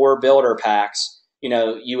buy 4 builder packs,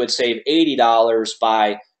 you would save $80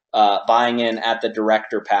 by buying in at the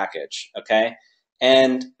director package. Okay.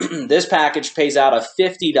 And this package pays out a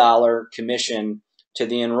 $50 commission to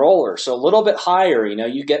the enroller. So a little bit higher,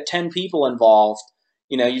 you get 10 people involved,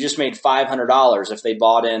 you just made $500 if they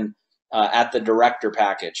bought in at the director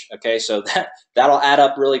package. Okay, so that'll add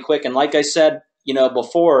up really quick. And like I said,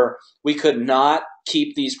 before, we could not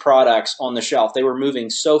keep these products on the shelf. They were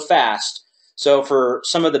moving so fast. So for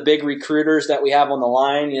some of the big recruiters that we have on the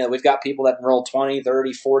line, we've got people that enroll 20,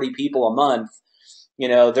 30, 40 people a month.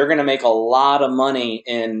 They're going to make a lot of money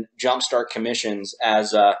in jumpstart commissions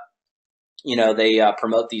as, they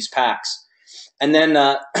promote these packs. And then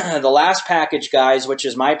the last package, guys, which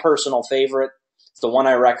is my personal favorite, it's the one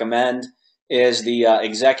I recommend, is the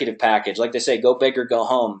executive package. Like they say, go big or go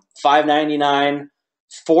home. $599,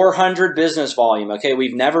 400 business volume. Okay,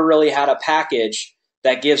 we've never really had a package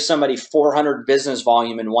that gives somebody 400 business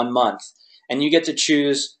volume in 1 month. And you get to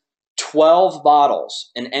choose 12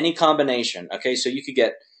 bottles in any combination. Okay, so you could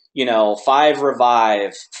get, 5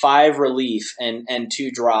 Revive, 5 Relief, and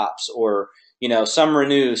 2 drops, or some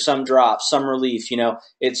Renew, some drops, some Relief.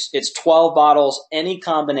 It's 12 bottles, any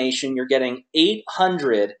combination. You're getting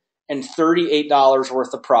 $838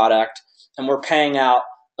 worth of product, and we're paying out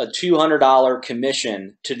a $200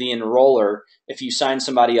 commission to the enroller if you sign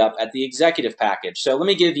somebody up at the executive package. So let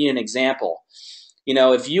me give you an example.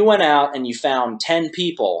 If you went out and you found 10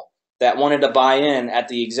 people that wanted to buy in at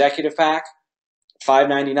the executive pack,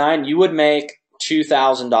 $5.99, you would make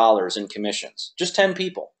 $2,000 in commissions. Just 10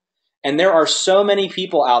 people. And there are so many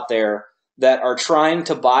people out there that are trying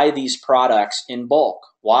to buy these products in bulk.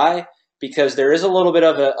 Why? Because there is a little bit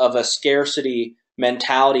of a scarcity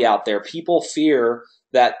mentality out there. People fear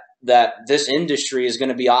that this industry is going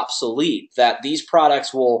to be obsolete, that these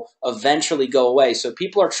products will eventually go away. So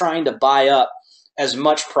people are trying to buy up as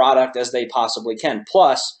much product as they possibly can.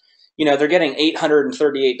 Plus, they're getting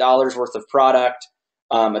 $838 worth of product,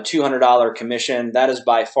 a $200 commission. That is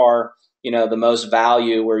by far, the most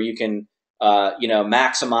value, where you can,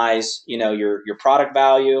 maximize, your product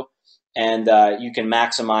value, and you can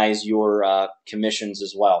maximize your commissions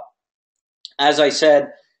as well. As I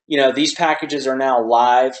said, these packages are now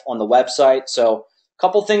live on the website. So a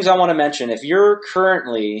couple things I want to mention. If you're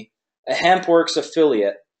currently a HempWorks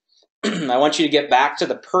affiliate, I want you to get back to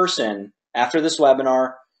the person after this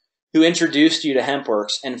webinar who introduced you to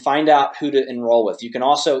HempWorks and find out who to enroll with. You can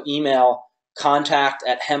also email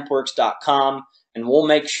contact@hempworks.com, and we'll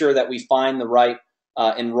make sure that we find the right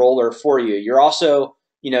enroller for you. You're also,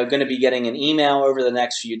 going to be getting an email over the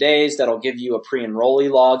next few days that'll give you a pre-enrollee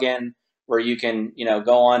login where you can,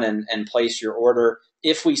 go on and place your order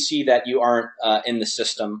if we see that you aren't in the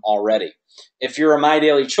system already. If you're a My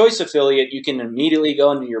Daily Choice affiliate, you can immediately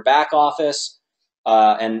go into your back office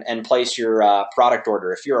and place your product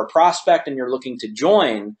order. If you're a prospect and you're looking to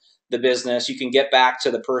join the business, you can get back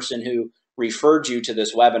to the person who referred you to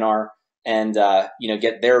this webinar and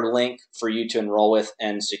get their link for you to enroll with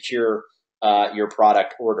and secure your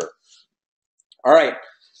product order. All right,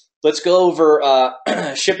 let's go over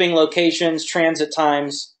shipping locations, transit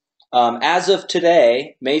times. As of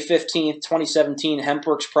today, May 15th, 2017,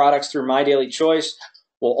 HempWorks products through My Daily Choice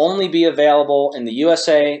will only be available in the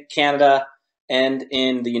USA, Canada, and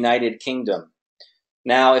in the United Kingdom.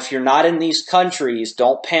 Now, if you're not in these countries,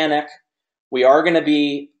 don't panic. We are going to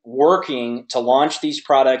be working to launch these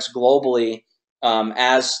products globally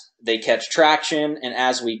as they catch traction and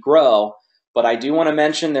as we grow. But I do want to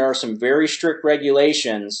mention there are some very strict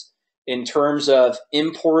regulations in terms of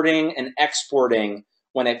importing and exporting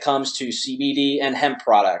when it comes to CBD and hemp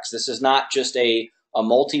products. This is not just a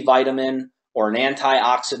multivitamin or an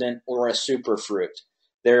antioxidant or a superfruit.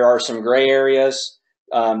 There are some gray areas.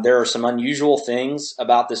 There are some unusual things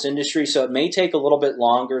about this industry, so it may take a little bit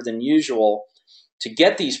longer than usual to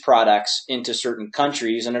get these products into certain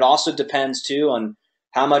countries. And it also depends, too, on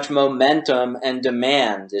how much momentum and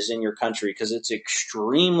demand is in your country, because it's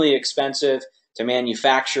extremely expensive to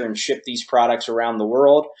manufacture and ship these products around the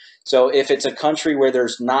world. So if it's a country where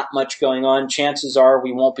there's not much going on, chances are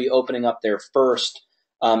we won't be opening up there first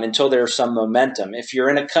until there's some momentum. If you're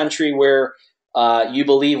in a country where you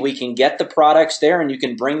believe we can get the products there and you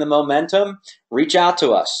can bring the momentum, reach out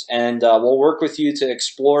to us and we'll work with you to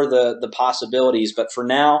explore the possibilities. But for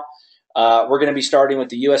now, we're going to be starting with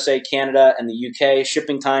the USA, Canada, and the UK.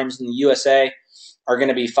 Shipping times in the USA are going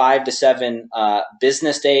to be 5 to 7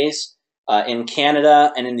 business days. In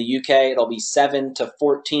Canada and in the UK, it'll be 7 to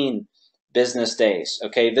 14 business days.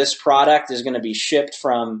 Okay, this product is going to be shipped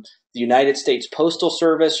from the United States Postal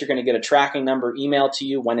Service. You're going to get a tracking number emailed to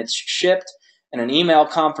you when it's shipped, and an email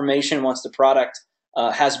confirmation once the product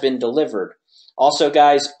has been delivered. Also,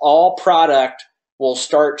 guys, all product will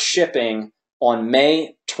start shipping on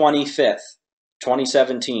May 25th,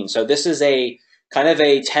 2017. So this is a kind of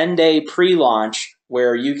a 10-day pre-launch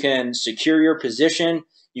where you can secure your position,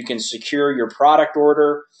 you can secure your product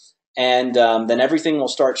order, and then everything will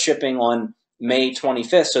start shipping on May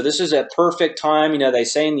 25th. So this is a perfect time. They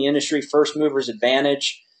say in the industry, first mover's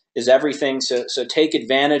advantage is everything. So take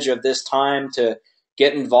advantage of this time to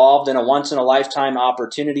get involved in a once-in-a-lifetime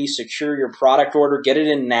opportunity, secure your product order, get it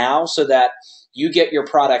in now so that you get your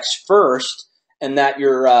products first and that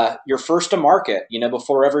you're first to market,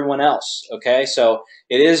 before everyone else. Okay, so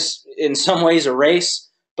it is in some ways a race.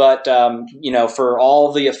 But, for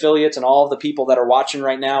all the affiliates and all of the people that are watching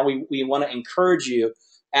right now, we want to encourage you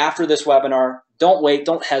after this webinar, don't wait,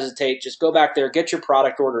 don't hesitate. Just go back there, get your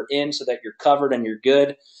product order in so that you're covered and you're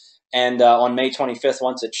good. And on May 25th,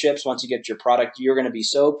 once it ships, once you get your product, you're going to be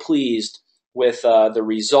so pleased with the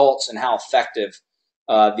results and how effective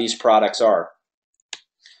these products are.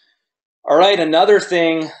 All right, another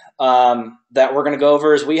thing that we're going to go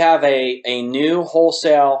over is we have a new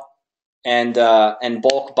wholesale and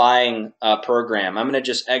bulk buying program. I'm going to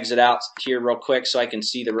just exit out here real quick so I can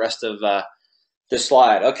see the rest of this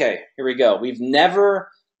slide. Okay, here we go. We've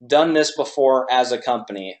never done this before as a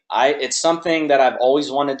company. It's something that I've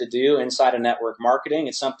always wanted to do inside of network marketing.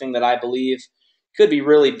 It's something that I believe could be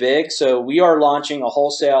really big. So we are launching a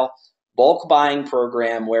wholesale bulk buying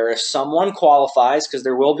program where if someone qualifies, because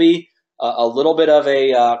there will be a little bit of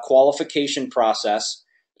a qualification process,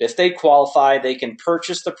 if they qualify, they can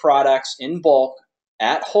purchase the products in bulk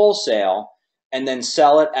at wholesale and then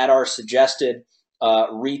sell it at our suggested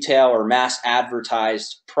retail or mass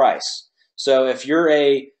advertised price. So if you're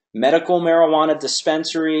a medical marijuana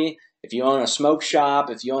dispensary, if you own a smoke shop,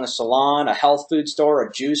 if you own a salon, a health food store,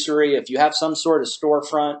 a juicery, if you have some sort of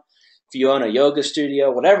storefront, if you own a yoga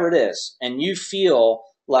studio, whatever it is, and you feel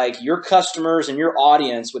like your customers and your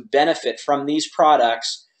audience would benefit from these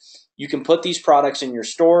products, you can put these products in your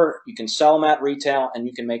store, you can sell them at retail, and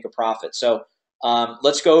you can make a profit. So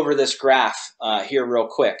let's go over this graph here real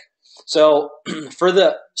quick. So for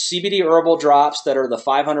the CBD herbal drops that are the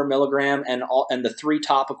 500 milligram and the 3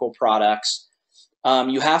 topical products,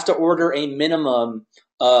 you have to order a minimum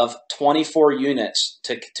of 24 units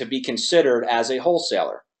to be considered as a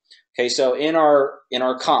wholesaler. Okay, so in our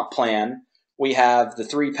comp plan, we have the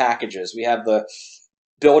 3 packages. We have the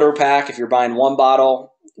builder pack if you're buying 1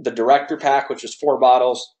 bottle, the director pack, which is 4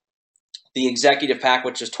 bottles, the executive pack,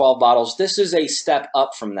 which is 12 bottles. This is a step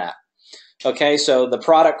up from that. Okay, so the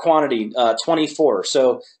product quantity, 24.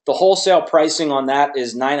 So the wholesale pricing on that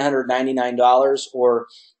is $999 or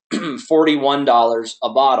 $41 a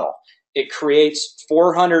bottle. It creates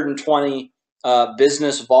 420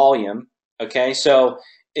 business volume. Okay, so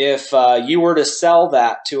if you were to sell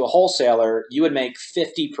that to a wholesaler, you would make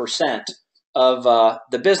 50% of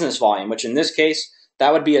the business volume, which in this case,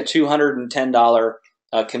 that would be a $210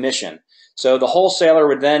 commission. So the wholesaler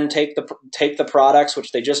would then take the products,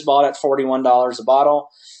 which they just bought at $41 a bottle.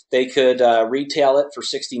 They could retail it for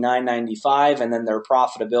 $69.95, and then their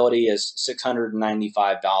profitability is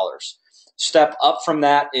 $695. Step up from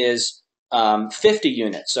that is 50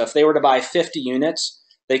 units. So if they were to buy 50 units,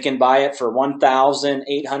 they can buy it for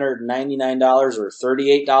 $1,899 or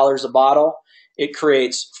 $38 a bottle. It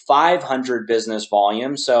creates 500 business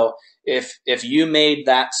volume. So if you made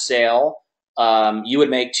that sale, you would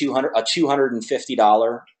make a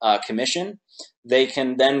 $250 commission. They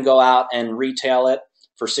can then go out and retail it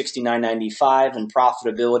for $69.95, and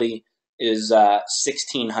profitability is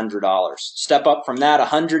 $1,600. Step up from that,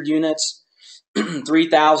 100 units,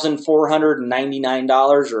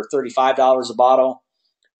 $3,499 or $35 a bottle.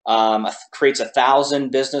 Creates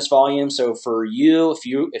 1,000 business volume. So for you,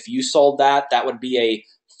 if you sold that, that would be a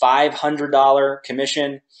 $500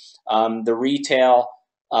 commission. The retail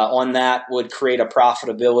on that would create a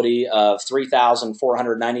profitability of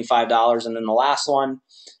 $3,495. And then the last one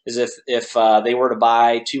is if they were to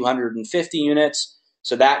buy 250 units,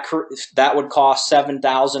 so that would cost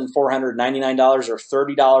 $7,499 or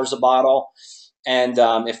 $30 a bottle. And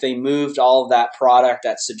if they moved all of that product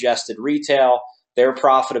at suggested retail, their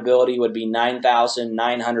profitability would be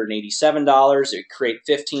 $9,987. It would create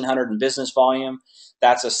 $1,500 in business volume.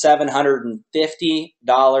 That's a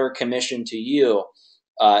 $750 commission to you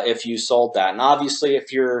if you sold that. And obviously,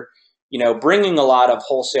 if you're bringing a lot of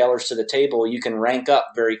wholesalers to the table, you can rank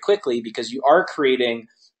up very quickly because you are creating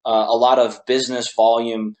a lot of business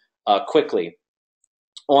volume quickly.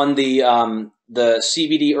 On the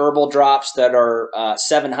CBD herbal drops that are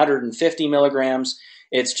 750 milligrams,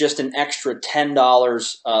 it's just an extra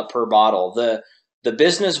 $10 per bottle. The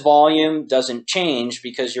business volume doesn't change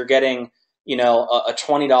because you're getting a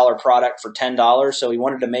 $20 product for $10. So we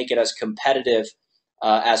wanted to make it as competitive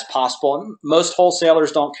as possible. And most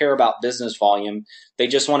wholesalers don't care about business volume. They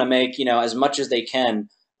just want to make as much as they can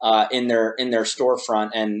in their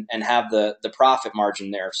storefront and have the profit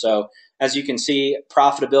margin there. So as you can see,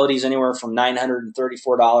 profitability is anywhere from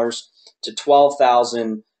 $934 to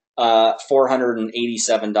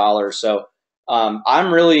 $12,487. So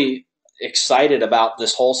I'm really excited about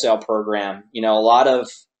this wholesale program. A lot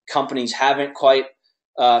of companies haven't quite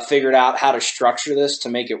figured out how to structure this to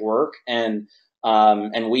make it work, and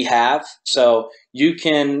we have. So you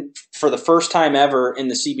can, for the first time ever in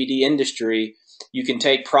the CBD industry, you can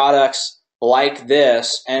take products like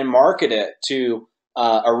this and market it to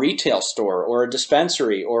a retail store or a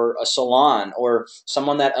dispensary or a salon or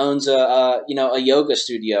someone that owns a yoga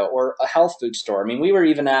studio or a health food store. I mean, we were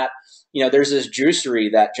even at there's this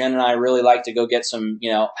juicery that Jen and I really like to go get some,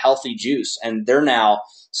 healthy juice, and they're now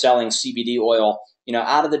selling CBD oil,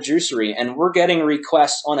 out of the juicery, and we're getting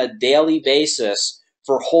requests on a daily basis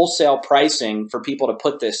for wholesale pricing for people to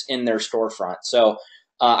put this in their storefront. So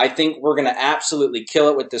I think we're going to absolutely kill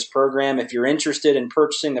it with this program. If you're interested in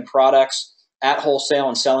purchasing the products at wholesale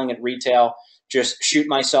and selling at retail, just shoot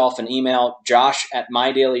myself an email,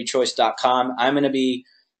 josh@mydailychoice.com. I'm going to be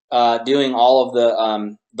doing all of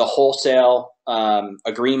the wholesale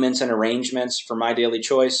agreements and arrangements for My Daily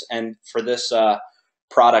Choice and for this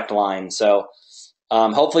product line. So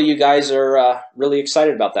hopefully you guys are really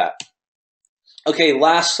excited about that. Okay,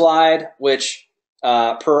 last slide, which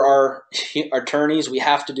per our attorneys, we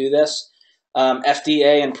have to do this.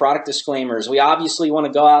 FDA and product disclaimers. We obviously want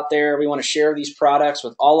to go out there. We want to share these products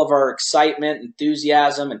with all of our excitement,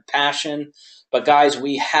 enthusiasm, and passion. But guys,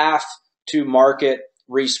 we have to market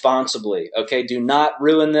responsibly. Okay, do not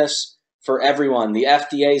ruin this for everyone. The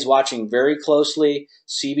FDA is watching very closely.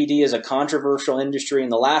 CBD is a controversial industry,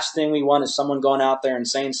 and the last thing we want is someone going out there and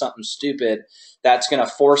saying something stupid that's going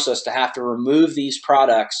to force us to have to remove these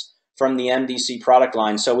products from the MDC product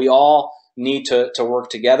line. So we all need to work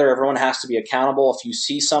together. Everyone has to be accountable. If you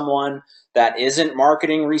see someone that isn't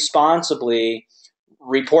marketing responsibly,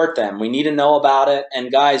 report them. We need to know about it.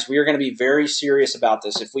 And guys, we are going to be very serious about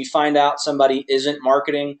this. If we find out somebody isn't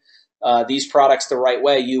marketing these products the right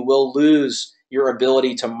way, you will lose your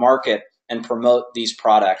ability to market and promote these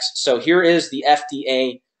products. So here is the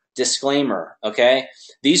FDA disclaimer, okay?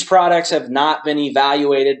 These products have not been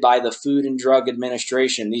evaluated by the Food and Drug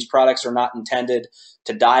Administration. These products are not intended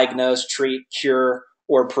to diagnose, treat, cure,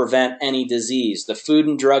 or prevent any disease. The Food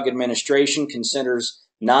and Drug Administration considers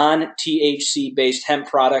non-THC-based hemp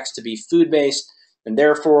products to be food-based and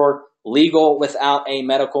therefore legal without a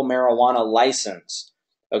medical marijuana license.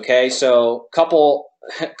 Okay, so couple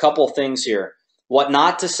things here. What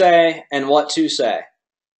not to say and what to say.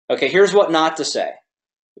 Okay, here's what not to say.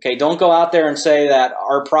 Okay, don't go out there and say that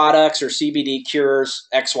our products or CBD cures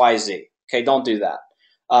XYZ. Okay, don't do that.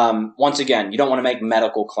 Once again, you don't want to make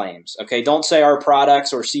medical claims. Okay, don't say our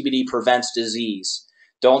products or CBD prevents disease.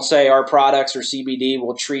 Don't say our products or CBD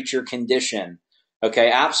will treat your condition. Okay,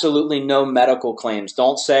 absolutely no medical claims.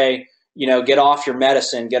 Don't say, get off your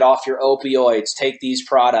medicine, get off your opioids, take these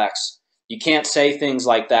products. You can't say things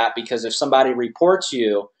like that, because if somebody reports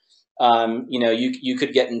you, you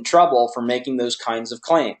could get in trouble for making those kinds of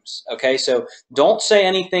claims. Okay, so don't say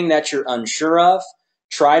anything that you're unsure of.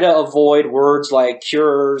 Try to avoid words like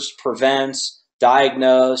cures, prevents,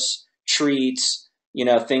 diagnose, treats,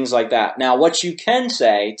 things like that. Now, what you can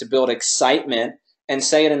say to build excitement and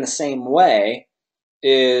say it in the same way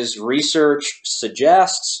is research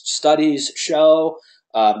suggests, studies show,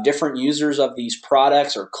 different users of these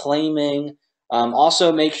products are claiming.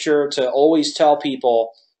 Also, make sure to always tell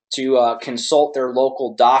people to consult their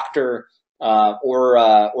local doctor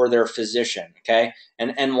or their physician. Okay,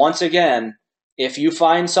 and once again, if you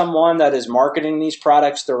find someone that is marketing these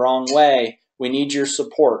products the wrong way, we need your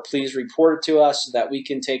support. Please report it to us so that we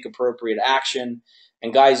can take appropriate action.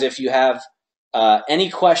 And guys, if you have any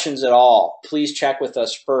questions at all, please check with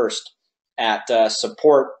us first at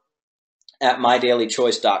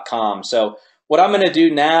support@mydailychoice.com. So what I'm going to do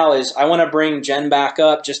now is I want to bring Jen back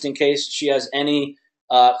up just in case she has any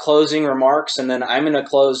closing remarks, and then I'm going to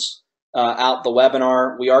close out the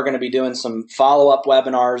webinar. We are going to be doing some follow-up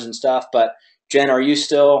webinars and stuff, but Jen, are you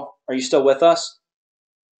still with us?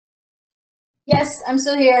 Yes, I'm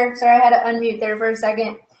still here. Sorry, I had to unmute there for a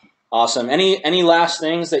second. Awesome. Any last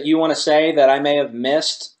things that you want to say that I may have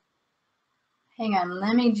missed? Hang on,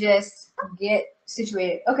 let me just get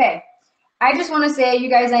situated. Okay, I just want to say, you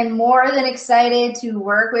guys, I'm more than excited to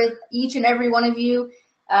work with each and every one of you.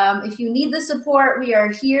 If you need the support, we are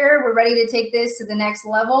here. We're ready to take this to the next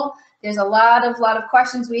level. There's a lot of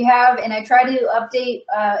questions we have, and I try to update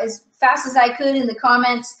as fast as I could in the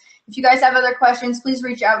comments. If you guys have other questions, please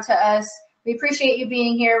reach out to us. We appreciate you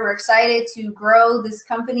being here. We're excited to grow this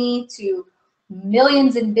company to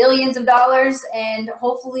millions and billions of dollars, and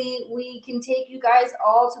hopefully we can take you guys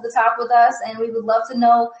all to the top with us, and we would love to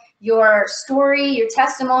know your story, your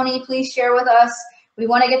testimony. Please share with us. We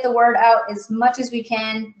want to get the word out as much as we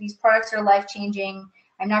can. These products are life-changing.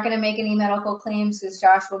 I'm not going to make any medical claims because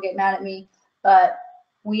Josh will get mad at me, but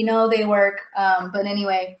we know they work. But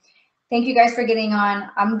anyway, thank you guys for getting on.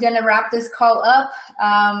 I'm going to wrap this call up.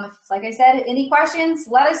 Like I said, any questions,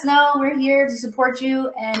 let us know. We're here to support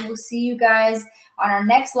you, and we'll see you guys on our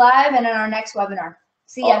next live and on our next webinar.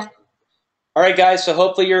 See ya. Awesome. All right, guys, so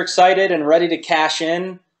hopefully you're excited and ready to cash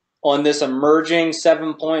in on this emerging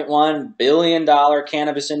 $7.1 billion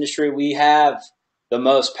cannabis industry. We have the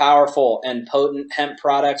most powerful and potent hemp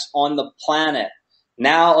products on the planet.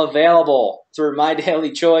 Now available through My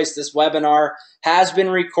Daily Choice. This webinar has been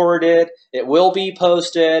recorded. It will be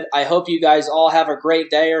posted. I hope you guys all have a great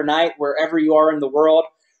day or night wherever you are in the world.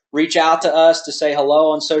 Reach out to us to say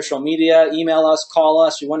hello on social media. Email us, call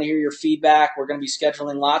us. We want to hear your feedback. We're going to be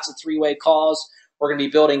scheduling lots of three-way calls. We're going to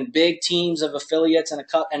be building big teams of affiliates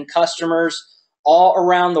and customers all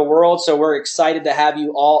around the world. So we're excited to have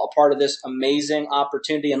you all a part of this amazing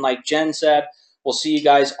opportunity. And like Jen said, we'll see you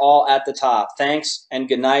guys all at the top. Thanks and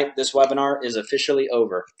good night. This webinar is officially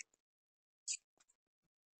over.